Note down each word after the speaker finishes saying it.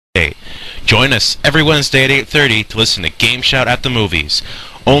Join us every Wednesday at 8:30 to listen to GameShout at the Movies,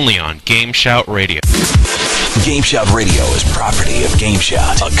 only on GameShout Radio. GameShout Radio is property of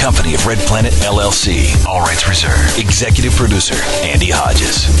GameShout, a company of Red Planet LLC. All rights reserved. Executive producer, Andy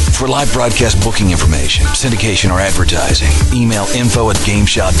Hodges. For live broadcast booking information, syndication, or advertising, email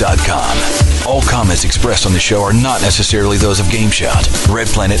info@gameshout.com. All comments expressed on the show are not necessarily those of GameShout, Red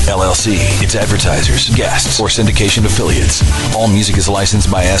Planet LLC, its advertisers, guests, or syndication affiliates. All music is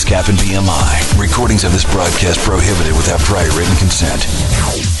licensed by ASCAP and BMI. Recordings of this broadcast prohibited without prior written consent.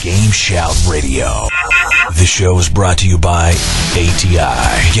 GameShout Radio. The show is brought to you by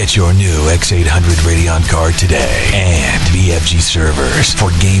ATI. Get your new X800 Radeon card today. And BFG Servers.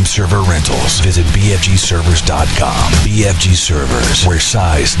 For game server rentals, visit bfgservers.com. BFG Servers, where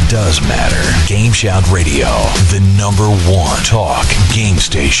size does matter. GameShout Radio, the #1 talk game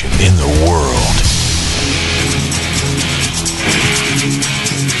station in the world.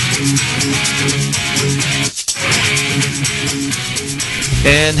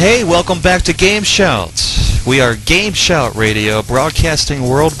 And hey, welcome back to GameShout. We are GameShout Radio, broadcasting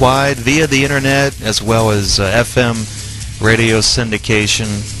worldwide via the internet, as well as FM radio syndication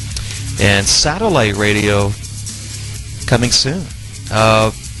and satellite radio coming soon.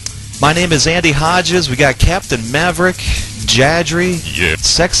 My name is Andy Hodges. We got Captain Maverick, Jadri,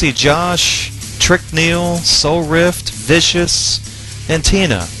 SexyJosh, TrickNeal, Soulrift, Vicious, and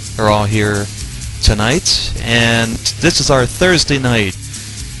Tina are all here tonight. And this is our Thursday night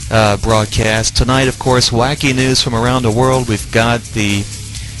broadcast. Tonight, of course, wacky news from around the world. We've got the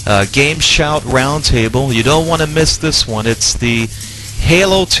GameShout Roundtable. You don't want to miss this one. It's the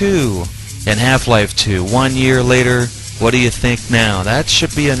Halo 2 and Half-Life 2. 1 year later, what do you think now? That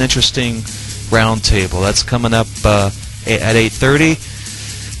should be an interesting roundtable. That's coming up at 8:30.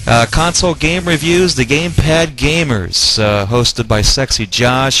 Console game reviews, the Gamepad Gamers, hosted by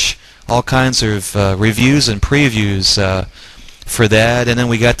SexyJosh. All kinds of reviews and previews for that. And then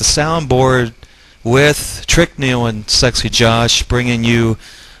we got the soundboard with TrickNeal and SexyJosh, bringing you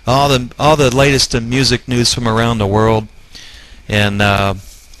all the latest in music news from around the world. And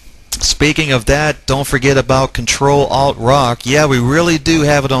speaking of that, don't forget about Control Alt Rock. Yeah, we really do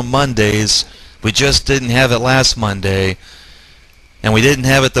have it on Mondays. We just didn't have it last Monday, and we didn't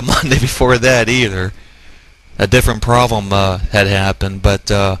have it the Monday before that either. A different problem had happened, but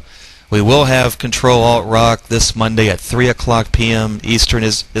we will have Control Alt Rock this Monday at 3 o'clock p.m. Eastern.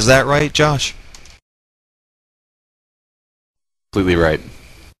 Is that right, Josh? Completely right.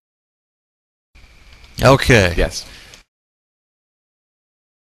 Okay. Yes.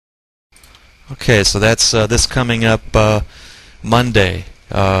 Okay, so that's this coming up Monday,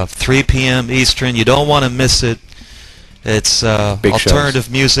 3 p.m. Eastern. You don't want to miss it. It's alternative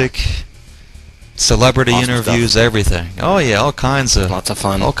music, celebrity interviews, everything. Oh yeah, all kinds of lots of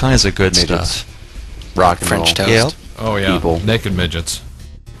fun, all kinds of good midgets. stuff. Rock and French roll. toast. Yep. Oh yeah, People. naked midgets.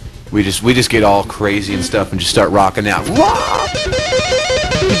 We just get all crazy and stuff and just start rocking out.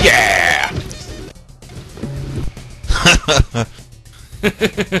 Yeah.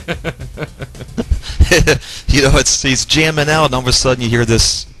 You know, he's jamming out, and all of a sudden you hear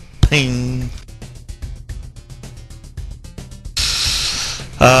this ping.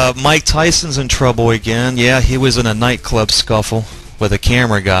 Mike Tyson's in trouble again. Yeah, he was in a nightclub scuffle with a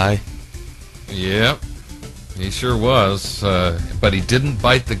camera guy. Yep, he sure was. But he didn't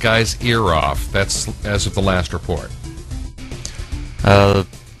bite the guy's ear off. That's as of the last report.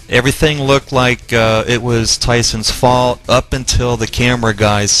 Everything looked like it was Tyson's fault up until the camera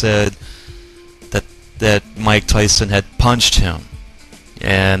guy said that Mike Tyson had punched him,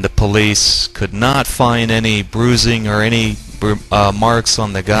 and the police could not find any bruising or any marks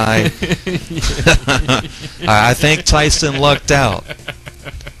on the guy. I think Tyson lucked out.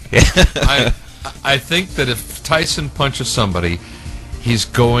 I think that if Tyson punches somebody, he's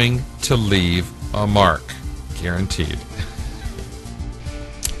going to leave a mark, guaranteed.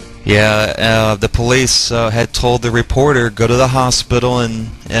 Yeah, the police had told the reporter, go to the hospital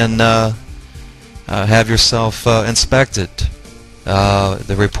and have yourself inspected.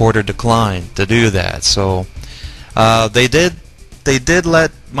 The reporter declined to do that, so they did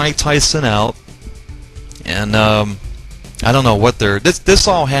let Mike Tyson out, and I don't know what this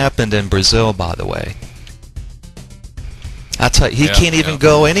all happened in Brazil, by the way. I tell you, he can't even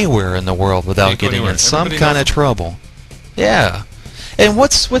go anywhere in the world without getting in some kind of trouble. Yeah. And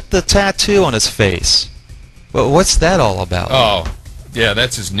what's with the tattoo on his face? Well, what's that all about? Oh, yeah,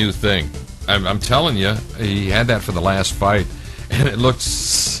 that's his new thing. I'm telling you, he had that for the last fight, and it looked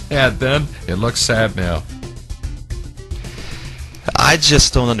sad then. It looks sad now. I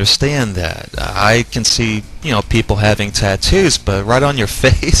just don't understand that. I can see, people having tattoos, but right on your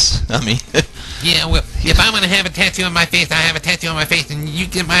face? I mean... Yeah, well, if I want to have a tattoo on my face, I have a tattoo on my face, and you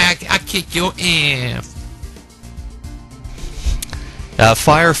get I'll kick your ass.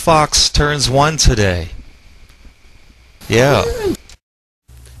 Firefox turns 1 today. Yeah.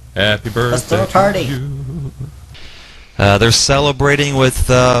 Happy birthday. Let's throw a party. They're celebrating with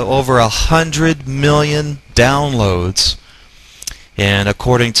over 100 million downloads, and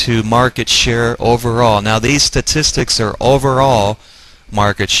according to market share overall. Now, these statistics are overall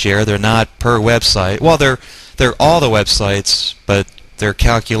market share. They're not per website. Well, they're all the websites, but they're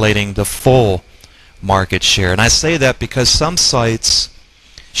calculating the full market share. And I say that because some sites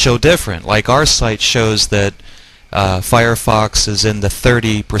show different. Like our site shows that Firefox is in the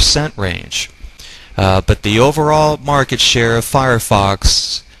 30% range. But the overall market share of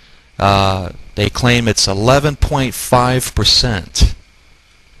Firefox, they claim it's 11.5%.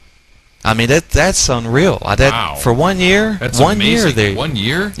 I mean, that's unreal. Wow. For 1 year? That's 1 amazing. year. 1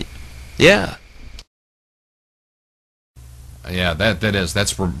 year? Yeah. Yeah, that's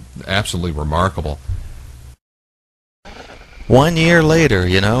absolutely remarkable. 1 year later,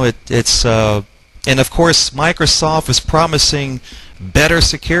 it's and of course Microsoft is promising better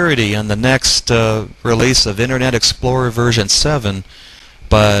security on the next release of Internet Explorer version 7,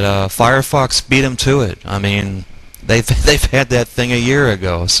 but Firefox beat them to it. I mean, they've had that thing a year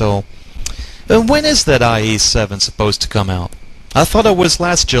ago. So when is that IE7 supposed to come out? I thought it was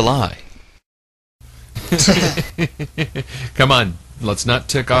last July. Come on, let's not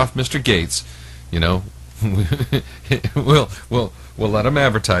tick off Mr. Gates. We'll let him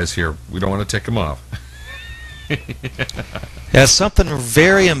advertise here. We don't want to tick him off. Yeah, something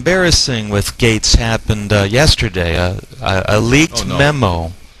very embarrassing with Gates happened yesterday. A leaked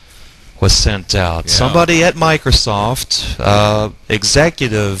memo was sent out. Yeah. Somebody at Microsoft,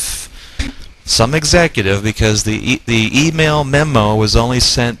 some executive, because the email memo was only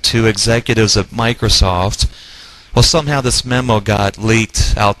sent to executives of Microsoft. Well, somehow this memo got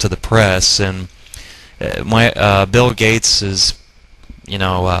leaked out to the press, and Bill Gates is,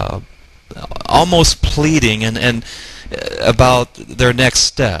 almost pleading and about their next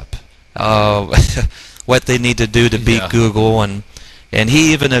step, what they need to do to beat Google, and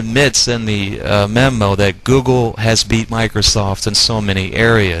he even admits in the memo that Google has beat Microsoft in so many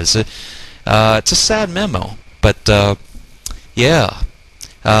areas. It's a sad memo, but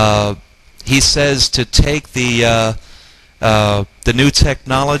he says to take the new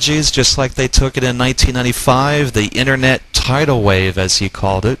technologies, just like they took it in 1995, the Internet tidal wave, as he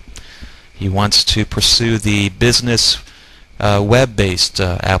called it. He wants to pursue the business web-based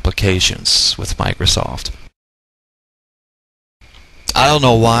applications with Microsoft. I don't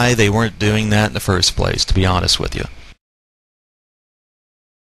know why they weren't doing that in the first place, to be honest with you.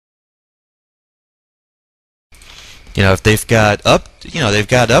 If they've got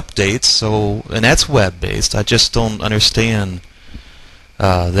updates, so, and that's web-based. I just don't understand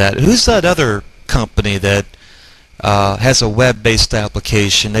that. Who's that other company that has a web-based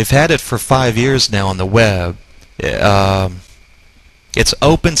application? They've had it for 5 years now on the web. It's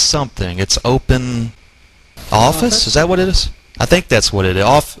Open something. It's Open Office? Is that what it is? I think that's what it is.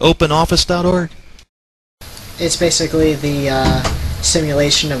 OpenOffice.org? It's basically the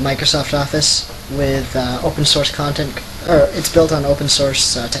simulation of Microsoft Office with open source content, or it's built on open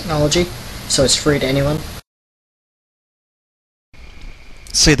source technology, so it's free to anyone.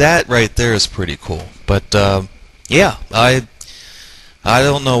 See, that right there is pretty cool. But yeah, I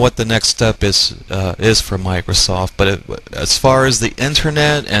don't know what the next step is for Microsoft. But as far as the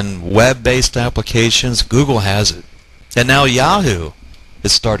internet and web-based applications, Google has it, and now Yahoo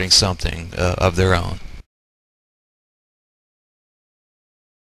is starting something of their own.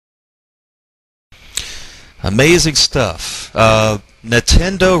 Amazing stuff.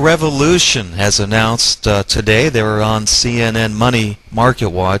 Nintendo Revolution has announced today, they were on CNN Money Market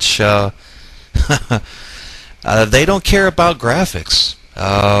Watch, they don't care about graphics.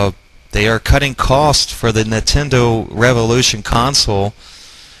 They are cutting costs for the Nintendo Revolution console.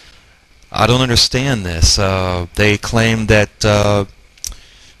 I don't understand this. They claim that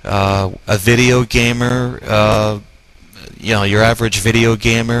a video gamer, your average video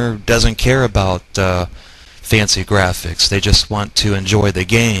gamer doesn't care about fancy graphics. They just want to enjoy the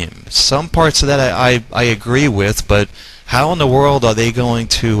game. Some parts of that I agree with, but how in the world are they going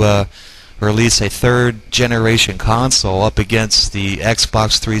to release a third generation console up against the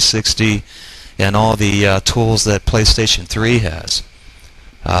Xbox 360 and all the tools that PlayStation 3 has?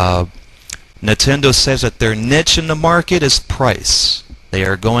 Nintendo says that their niche in the market is price. They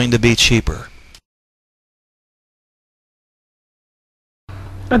are going to be cheaper.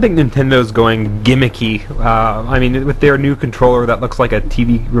 I think Nintendo's going gimmicky. I mean, with their new controller that looks like a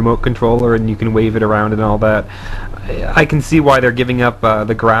TV remote controller and you can wave it around and all that, I can see why they're giving up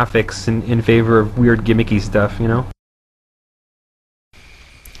the graphics in favor of weird gimmicky stuff, you know?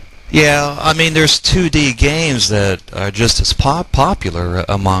 Yeah, I mean, there's 2D games that are just as popular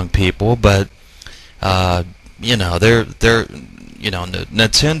among people, but you know,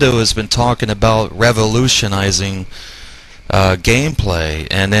 Nintendo has been talking about revolutionizing gameplay,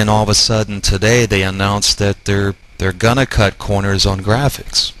 and then all of a sudden today they announced that they're gonna cut corners on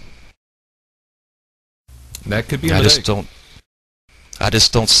graphics. That could be a I mistake.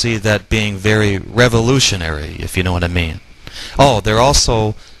 just don't see that being very revolutionary, if you know what I mean. Oh, they're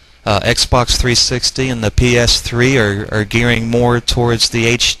also Xbox 360 and the PS3 are gearing more towards the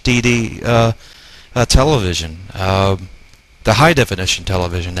HDD television, the high definition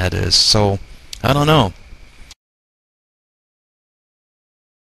television, that is. So I don't know.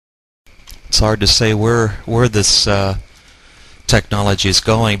 It's hard to say where this technology is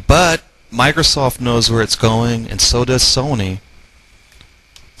going, but Microsoft knows where it's going, and so does Sony.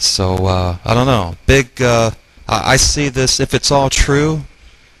 So I don't know. I see this, if it's all true,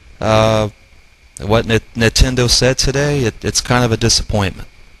 what Nintendo said today, it's kind of a disappointment.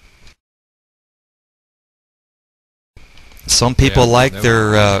 Some people like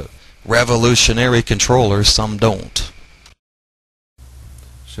their revolutionary controllers, some don't.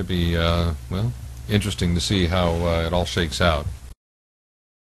 Should be, well, interesting to see how it all shakes out.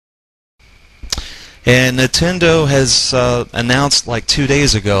 And Nintendo has announced like 2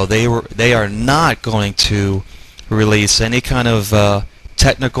 days ago they are not going to release any kind of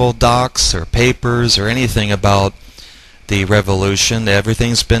technical docs or papers or anything about the Revolution.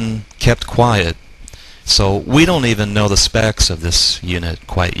 Everything's been kept quiet. So we don't even know the specs of this unit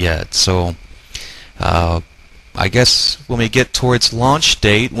quite yet. So I guess when we get towards launch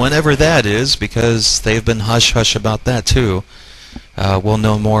date, whenever that is, because they've been hush-hush about that too, we'll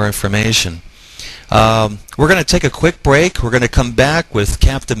know more information. We're going to take a quick break. We're going to come back with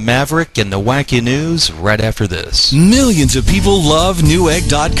Captain Maverick and the Wacky News right after this. Millions of people love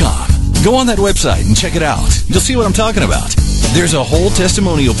Newegg.com. Go on that website and check it out. You'll see what I'm talking about. There's a whole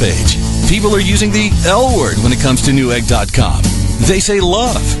testimonial page. People are using the L word when it comes to Newegg.com. They say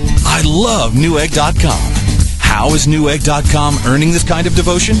love. I love Newegg.com. How is Newegg.com earning this kind of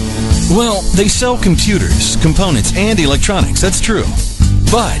devotion? Well, they sell computers, components, and electronics. That's true.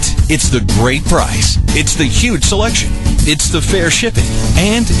 But it's the great price. It's the huge selection. It's the fair shipping.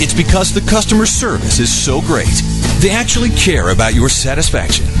 And it's because the customer service is so great. They actually care about your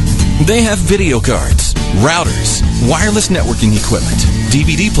satisfaction. They have video cards, routers, wireless networking equipment,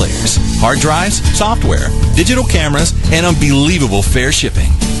 DVD players, hard drives, software, digital cameras, and unbelievable fair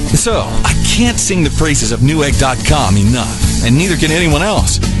shipping. So, I can't sing the praises of Newegg.com enough, and neither can anyone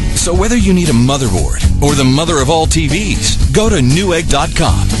else. So whether you need a motherboard or the mother of all TVs, go to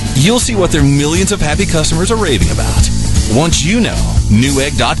Newegg.com. You'll see what their millions of happy customers are raving about. Once you know,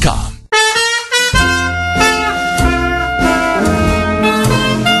 Newegg.com.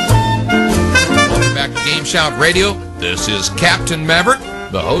 Welcome back to GameShout Radio. This is Captain Maverick,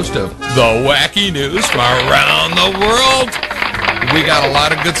 the host of the Wacky News from around the world. We got a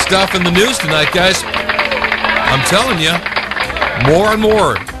lot of good stuff in the news tonight, guys. I'm telling you, more and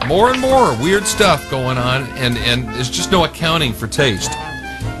more weird stuff going on, and there's just no accounting for taste.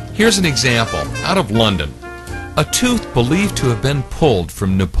 Here's an example out of London. A tooth believed to have been pulled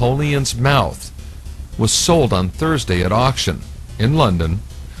from Napoleon's mouth was sold on Thursday at auction in London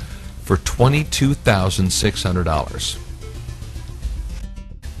for $22,600.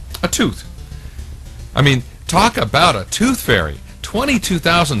 A tooth. I mean, talk about a tooth fairy.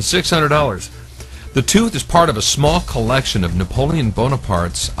 $22,600. The tooth is part of a small collection of Napoleon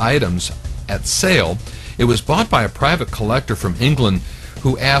Bonaparte's items at sale. It was bought by a private collector from England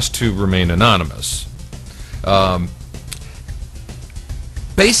who asked to remain anonymous.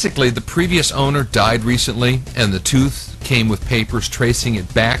 Basically, the previous owner died recently, and the tooth came with papers tracing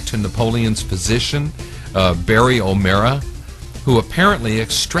it back to Napoleon's physician, Barry O'Mara, who apparently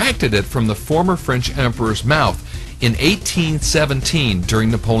extracted it from the former French emperor's mouth in 1817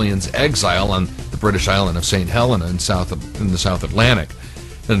 during Napoleon's exile on the British island of St. Helena in the South Atlantic.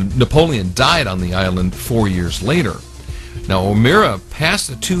 And Napoleon died on the island 4 years later. Now, O'Mara passed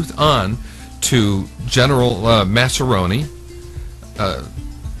the tooth on to General Mazzaroni.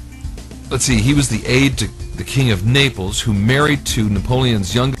 Let's see, he was the aide to the King of Naples, who married to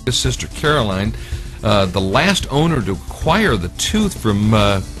Napoleon's youngest sister, Caroline. The last owner to acquire the tooth from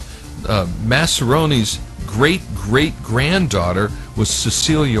Mazzaroni's great-great-granddaughter was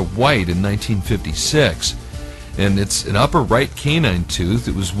Cecilia White in 1956. And it's an upper right canine tooth.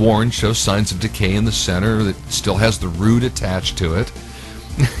 It was worn, shows signs of decay in the center. It still has the root attached to it.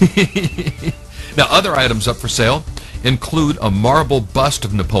 Now, other items up for sale include a marble bust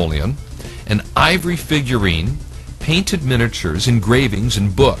of Napoleon, an ivory figurine, painted miniatures, engravings,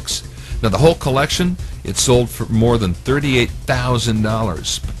 and books. Now, the whole collection, it sold for more than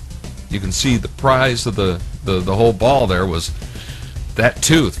 $38,000. You can see the prize of the whole ball there was that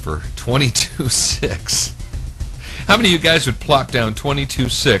tooth for $22,600. How many of you guys would plop down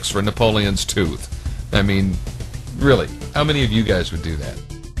 $22,600 for Napoleon's tooth? I mean, really, how many of you guys would do that?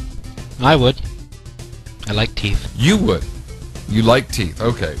 I would. I like teeth. You would. You like teeth.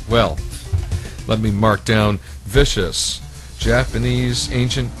 Okay, well, let me mark down vicious, Japanese,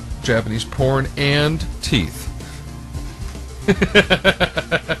 ancient Japanese porn, and teeth.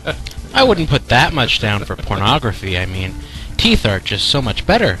 I wouldn't put that much down for pornography. I mean, teeth are just so much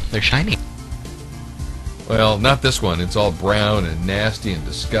better. They're shiny. Well, not this one. It's all brown and nasty and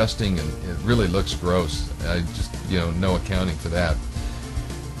disgusting, and it really looks gross. I just, no accounting for that.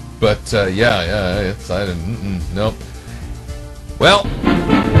 But, yeah, I didn't, nope. Well,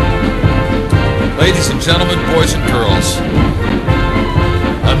 ladies and gentlemen, boys and girls,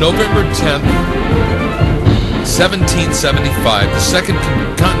 on November 10th, 1775, the Second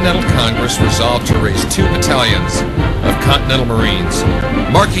Continental Congress resolved to raise 2 battalions of Continental Marines,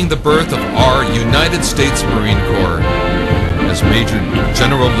 marking the birth of our United States Marine Corps. As Major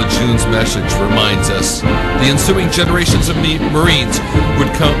General Lejeune's message reminds us, the ensuing generations of Marines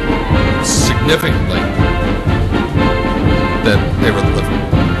would come significantly, that they were the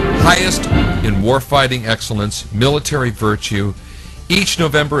highest in warfighting excellence, military virtue. Each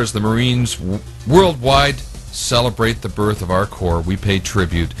November, as the Marines worldwide celebrate the birth of our Corps, we pay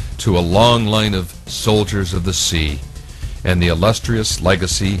tribute to a long line of soldiers of the sea and the illustrious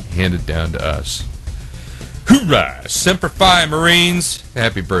legacy handed down to us. Hoorah! Semper Fi, Marines!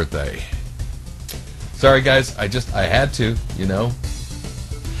 Happy birthday. Sorry, guys, I had to,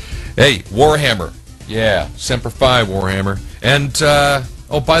 Hey, Warhammer. Yeah, Semper Fi, Warhammer. And,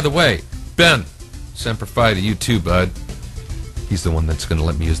 oh, by the way, Ben, Semper Fi to you too, bud. He's the one that's going to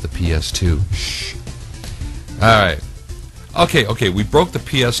let me use the PS2. Shh. All right. Okay, we broke the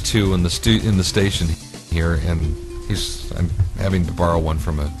PS2 in the station here, and I'm having to borrow one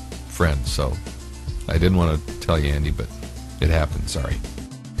from a friend, so I didn't want to tell you, Andy, but it happened. Sorry.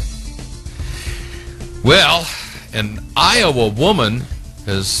 Well, an Iowa woman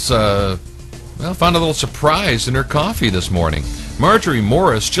has found a little surprise in her coffee this morning. Marjorie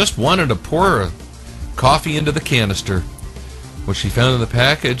Morris just wanted to pour coffee into the canister. What she found in the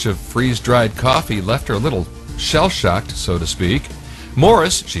package of freeze-dried coffee left her a little shell-shocked, so to speak.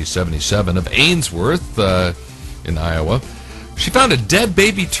 Morris, she's 77, of Ainsworth in Iowa, she found a dead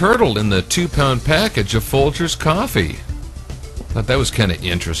baby turtle in the 2-pound package of Folgers coffee. Thought that was kind of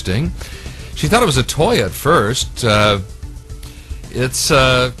interesting. She thought it was a toy at first. It's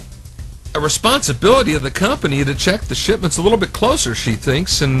a responsibility of the company to check the shipments a little bit closer, she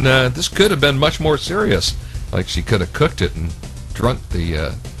thinks, and this could have been much more serious. Like she could have cooked it and drunk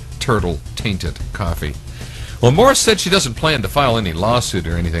the turtle-tainted coffee. Well, Morris said she doesn't plan to file any lawsuit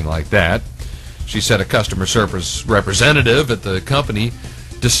or anything like that. She said a customer service representative at the company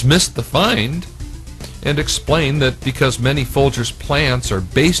dismissed the find and explained that because many Folgers plants are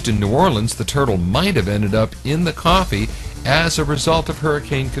based in New Orleans, the turtle might have ended up in the coffee as a result of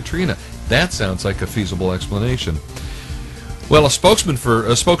Hurricane Katrina. That sounds like a feasible explanation. Well, a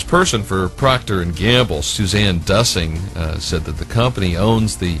spokesperson for Procter & Gamble, Suzanne Dussing, said that the company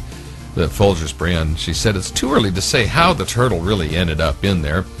owns the Folgers brand. She said it's too early to say how the turtle really ended up in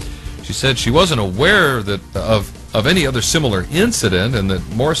there. She said she wasn't aware of any other similar incident and that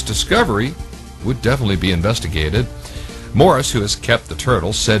Morris' discovery would definitely be investigated. Morris, who has kept the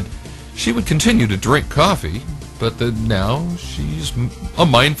turtle, said she would continue to drink coffee, but that now she's a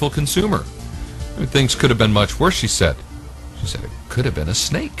mindful consumer. I mean, things could have been much worse, she said. She said it could have been a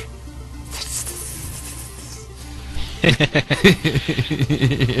snake. Yeah.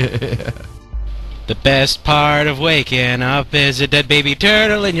 The best part of waking up is a dead baby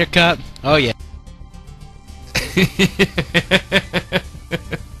turtle in your cup. Oh, yeah.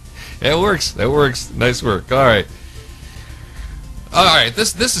 That works. That works. Nice work. All right. All right.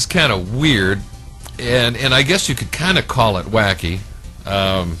 This is kind of weird, and I guess you could kind of call it wacky.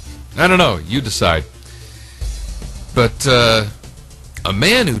 I don't know. You decide. But a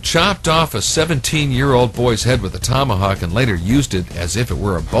man who chopped off a 17-year-old boy's head with a tomahawk and later used it as if it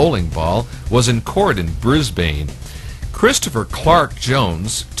were a bowling ball was in court in Brisbane. Christopher Clark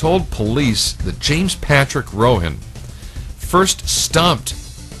Jones told police that James Patrick Rohan first stomped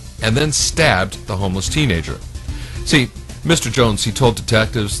and then stabbed the homeless teenager. See, Mr. Jones, he told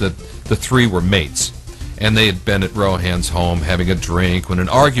detectives that the three were mates, and they had been at Rohan's home having a drink when an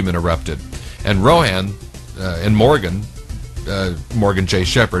argument erupted. And Rohan and Morgan J.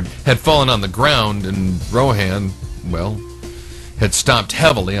 Shepard, had fallen on the ground, and Rohan, well, had stomped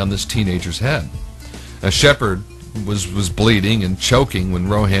heavily on this teenager's head. Shepard was bleeding and choking when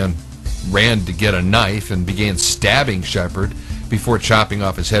Rohan ran to get a knife and began stabbing Shepard before chopping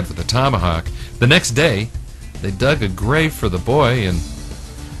off his head with a tomahawk. The next day, they dug a grave for the boy, and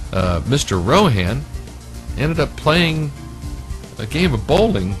Mr. Rohan ended up playing a game of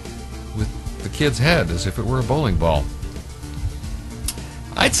bowling with the kid's head as if it were a bowling ball.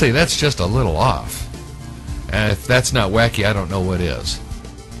 I'd say that's just a little off. And if that's not wacky, I don't know what is.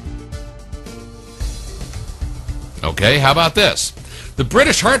 Okay, how about this? The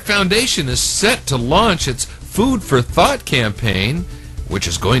British Heart Foundation is set to launch its Food for Thought campaign, which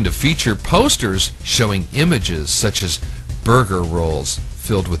is going to feature posters showing images such as burger rolls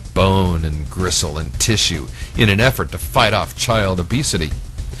filled with bone and gristle and tissue in an effort to fight off child obesity.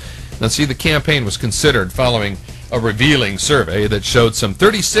 Now, see, the campaign was considered following a revealing survey that showed some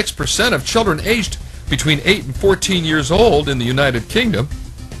 36% of children aged between 8 and 14 years old in the United Kingdom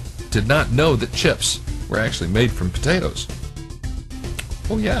did not know that chips were actually made from potatoes.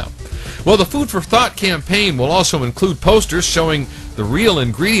 Oh, yeah. Well, the Food for Thought campaign will also include posters showing the real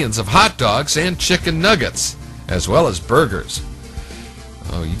ingredients of hot dogs and chicken nuggets, as well as burgers.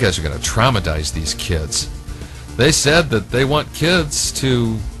 Oh, you guys are going to traumatize these kids. They said that they want kids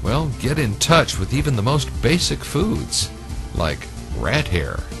to, well, get in touch with even the most basic foods, like rat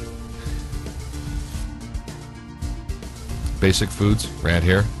hair. Basic foods, rat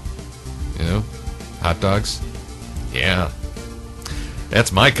hair, you know, hot dogs. Yeah,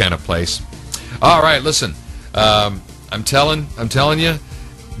 that's my kind of place. All right, listen, I'm telling you,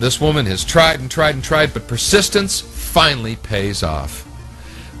 this woman has tried and tried and tried, but persistence finally pays off.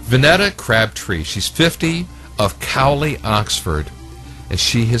 Vinetta Crabtree, she's 50, of Cowley, Oxford, as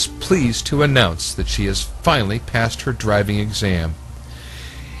she is pleased to announce that she has finally passed her driving exam,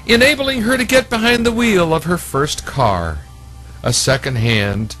 enabling her to get behind the wheel of her first car, a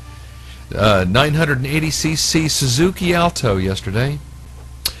second-hand 980cc Suzuki Alto yesterday.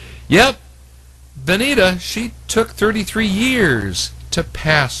 Yep, Benita, she took 33 years to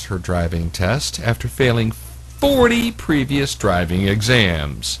pass her driving test after failing 40 previous driving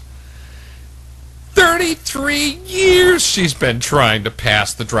exams. 33 years she's been trying to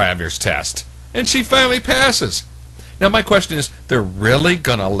pass the driver's test, and she finally passes. Now my question is, they're really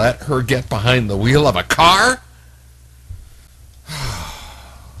gonna let her get behind the wheel of a car?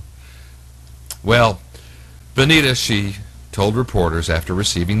 Well, Benita, she told reporters after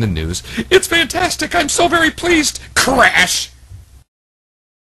receiving the news, "It's fantastic, I'm so very pleased." Crash!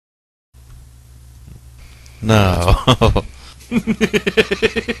 No.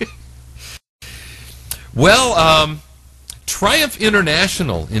 Well, Triumph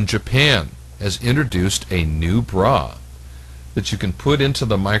International in Japan has introduced a new bra that you can put into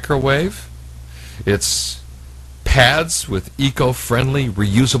the microwave. It's pads with eco-friendly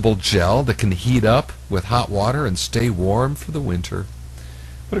reusable gel that can heat up with hot water and stay warm for the winter.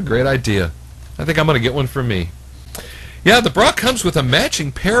 What a great idea. I think I'm going to get one for me. Yeah, the bra comes with a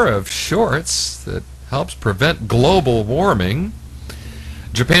matching pair of shorts that helps prevent global warming.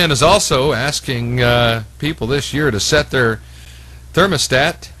 Japan is also asking people this year to set their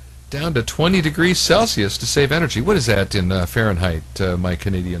thermostat down to 20 degrees Celsius to save energy. What is that in Fahrenheit, my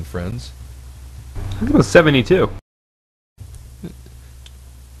Canadian friends? I think it was 72.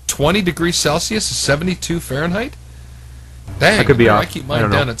 20 degrees Celsius is 72 Fahrenheit? Dang, I could be off. I keep mine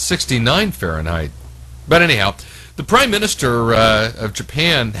down at 69 Fahrenheit. But anyhow, the Prime Minister of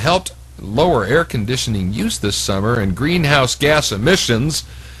Japan helped lower air conditioning use this summer and greenhouse gas emissions,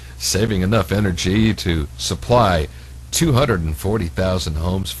 saving enough energy to supply 240,000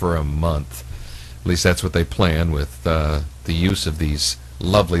 homes for a month. At least that's what they plan with the use of these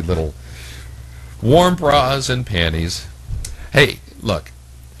lovely little warm bras and panties. Hey, look,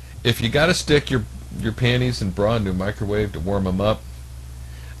 if you got to stick your panties and bra into a microwave to warm them up,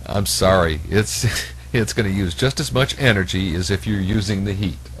 I'm sorry, it's going to use just as much energy as if you're using the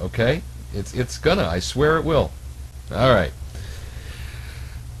heat, okay? It's gonna, I swear it will. All right.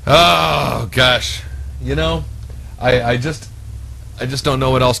 Oh gosh, you know, I just don't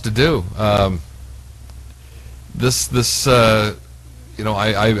know what else to do. You know,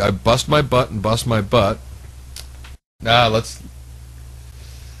 I bust my butt and bust my butt. Let's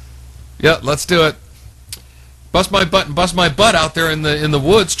do it. Bust my butt and bust my butt out there in the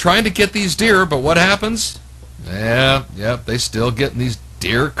woods trying to get these deer, but what happens? They still get in these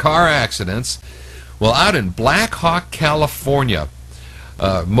deer car accidents. Well, out in Black Hawk, California,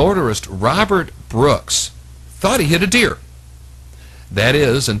 motorist Robert Brooks thought he hit a deer. That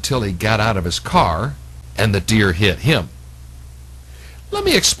is, until he got out of his car and the deer hit him. Let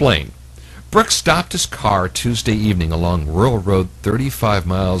me explain. Brooks stopped his car Tuesday evening along Rural Road 35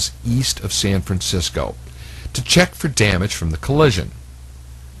 miles east of San Francisco to check for damage from the collision.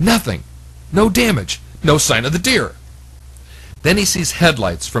 Nothing. No damage. No sign of the deer. Then he sees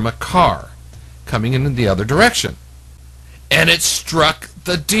headlights from a car coming in the other direction. And it struck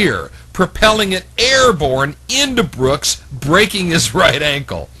the deer, propelling it airborne into Brooks, breaking his right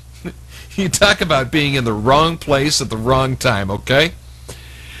ankle. You talk about being in the wrong place at the wrong time, okay?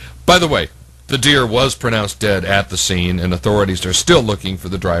 By the way, the deer was pronounced dead at the scene, and authorities are still looking for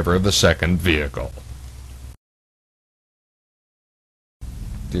the driver of the second vehicle.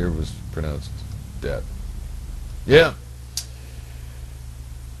 Deer was pronounced dead. Yeah.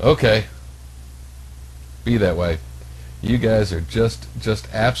 Okay. Be that way. You guys are just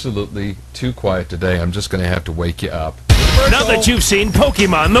absolutely too quiet today. I'm just going to have to wake you up. Now that you've seen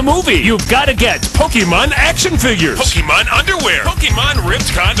Pokemon the movie, you've got to get Pokemon action figures, Pokemon underwear, Pokemon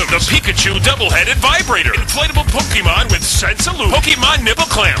ripped condoms, the Pikachu double-headed vibrator, inflatable Pokemon with sense-a-loop, Pokemon nipple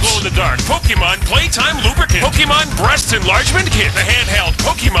clamps, glow-in-the-dark Pokemon playtime lubricant, Pokemon breast enlargement kit, the handheld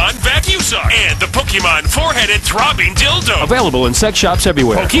Pokemon vacuum suck, and the Pokemon four-headed throbbing dildo. Available in sex shops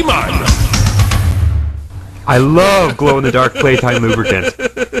everywhere. Pokemon. I love glow-in-the-dark playtime lubricant.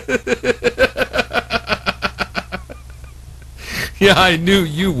 Yeah, I knew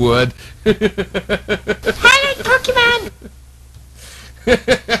you would. I like Pokemon.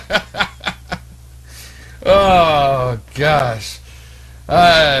 Oh gosh,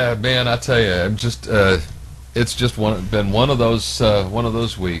 man, I tell you, I'm just it's just been one of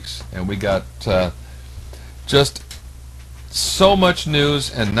those weeks, and we got just so much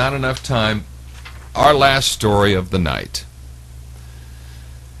news and not enough time. Our last story of the night.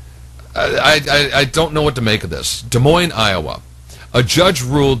 I don't know what to make of this. Des Moines, Iowa. A judge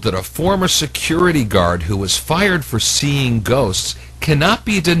ruled that a former security guard who was fired for seeing ghosts cannot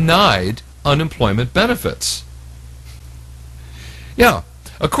be denied unemployment benefits. Yeah,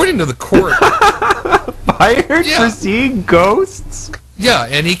 according to the court... Fired for seeing ghosts? Yeah,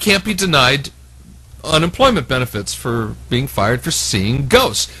 and he can't be denied unemployment benefits for being fired for seeing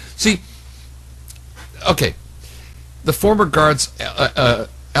ghosts. See, okay, the former guard's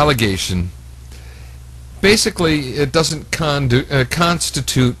allegation... Basically, it doesn't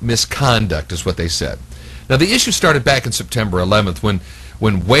constitute misconduct, is what they said. Now, the issue started back in September 11th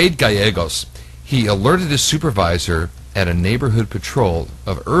when Wade Gallegos, he alerted his supervisor at a neighborhood patrol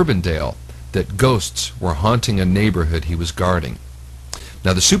of Urbandale that ghosts were haunting a neighborhood he was guarding.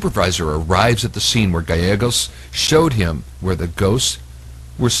 Now, the supervisor arrives at the scene where Gallegos showed him where the ghosts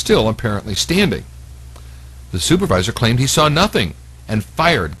were still apparently standing. The supervisor claimed he saw nothing and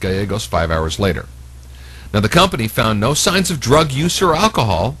fired Gallegos 5 hours later. Now, the company found no signs of drug use or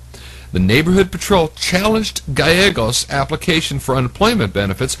alcohol. The neighborhood patrol challenged Gallegos' application for unemployment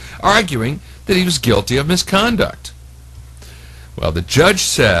benefits, arguing that he was guilty of misconduct. Well, the judge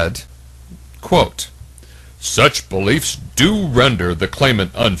said, quote, "Such beliefs do render the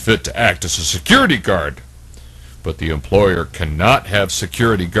claimant unfit to act as a security guard, but the employer cannot have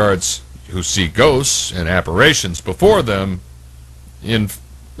security guards who see ghosts and apparitions before them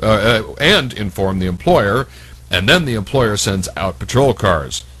and inform the employer, and then the employer sends out patrol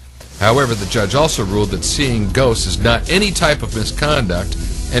cars." However, the judge also ruled that seeing ghosts is not any type of misconduct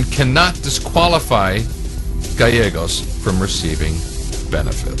and cannot disqualify Gallegos from receiving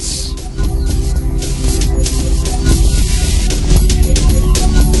benefits.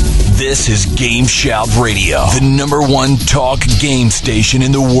 This is GameShout Radio, the #1 talk game station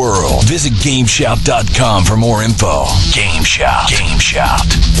in the world. Visit GameShout.com for more info. GameShout.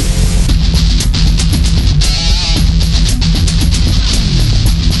 GameShout.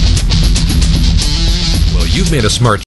 Well, you've made a smart